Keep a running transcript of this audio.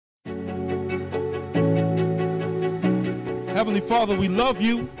Heavenly Father, we love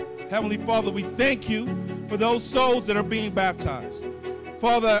you. Heavenly Father, we thank you for those souls that are being baptized.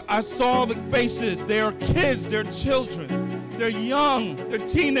 Father, I saw the faces. They are kids, they're children, they're young, they're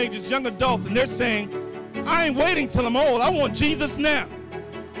teenagers, young adults, and they're saying, I ain't waiting till I'm old. I want Jesus now,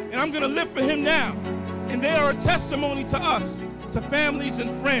 and I'm going to live for him now. And they are a testimony to us, to families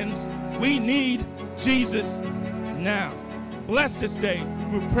and friends. We need Jesus now. Bless this day.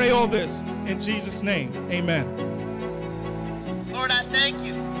 We pray all this in Jesus' name. Amen. Lord, I thank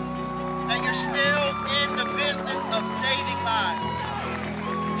you that you're still in the business of saving lives.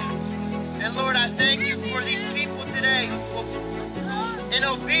 And Lord, I thank you for these people today who, in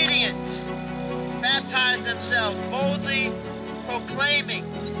obedience, baptize themselves, boldly proclaiming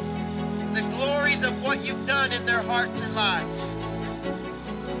the glories of what you've done in their hearts and lives.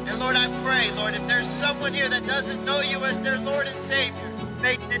 And Lord, I pray, Lord, if there's someone here that doesn't know you as their Lord and Savior,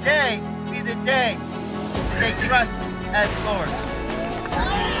 may today be the day they trust as Lord.